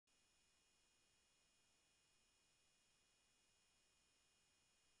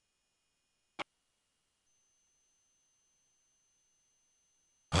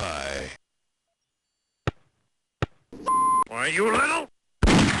You little...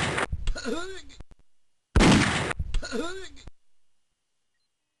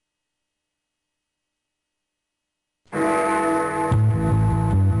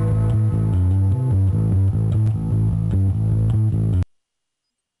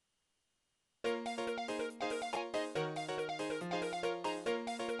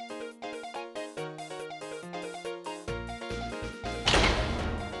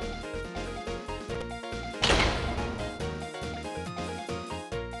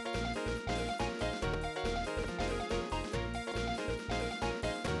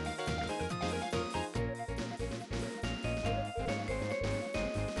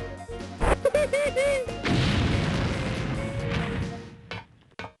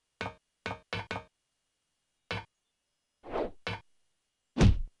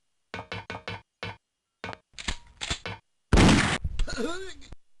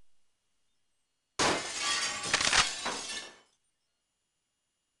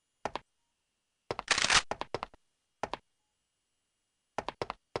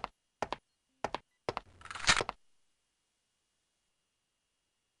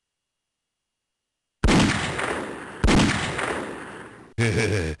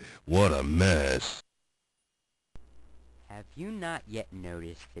 What a mess. Have you not yet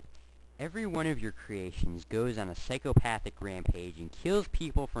noticed that every one of your creations goes on a psychopathic rampage and kills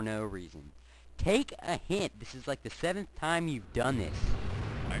people for no reason? Take a hint. This is like the 7th time you've done this.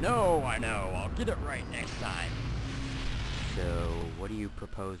 I know. I'll get it right next time. So, what do you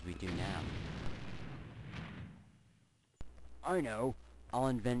propose we do now? I know. I'll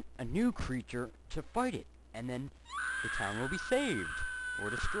invent a new creature to fight it, and then the town will be saved. Or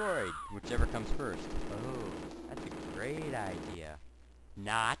destroyed, whichever comes first. Oh, that's a great idea.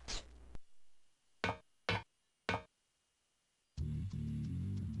 Not.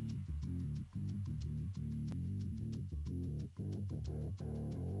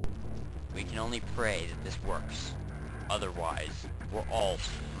 We can only pray that this works. Otherwise, we're all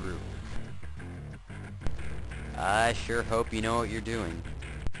screwed. I sure hope you know what you're doing.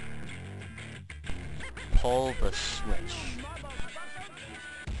 Pull the switch.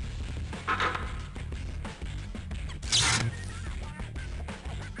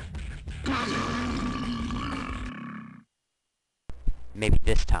 Maybe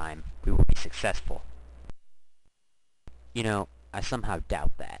this time, we will be successful. You know, I somehow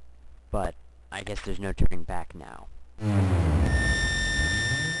doubt that. But, I guess there's no turning back now.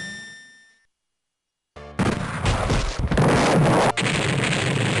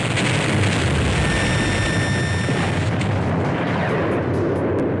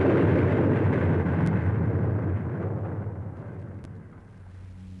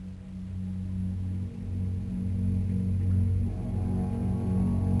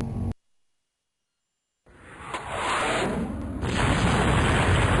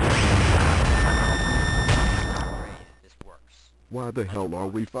 Why the hell are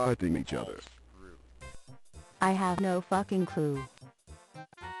we fighting each other? I have no fucking clue.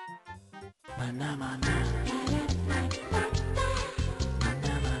 Mana mana.